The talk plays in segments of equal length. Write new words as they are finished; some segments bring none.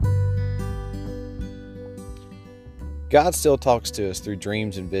God still talks to us through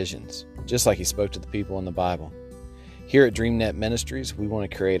dreams and visions, just like He spoke to the people in the Bible. Here at DreamNet Ministries, we want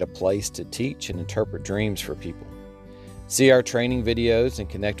to create a place to teach and interpret dreams for people. See our training videos and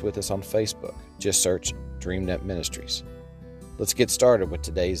connect with us on Facebook. Just search DreamNet Ministries. Let's get started with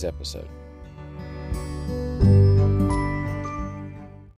today's episode.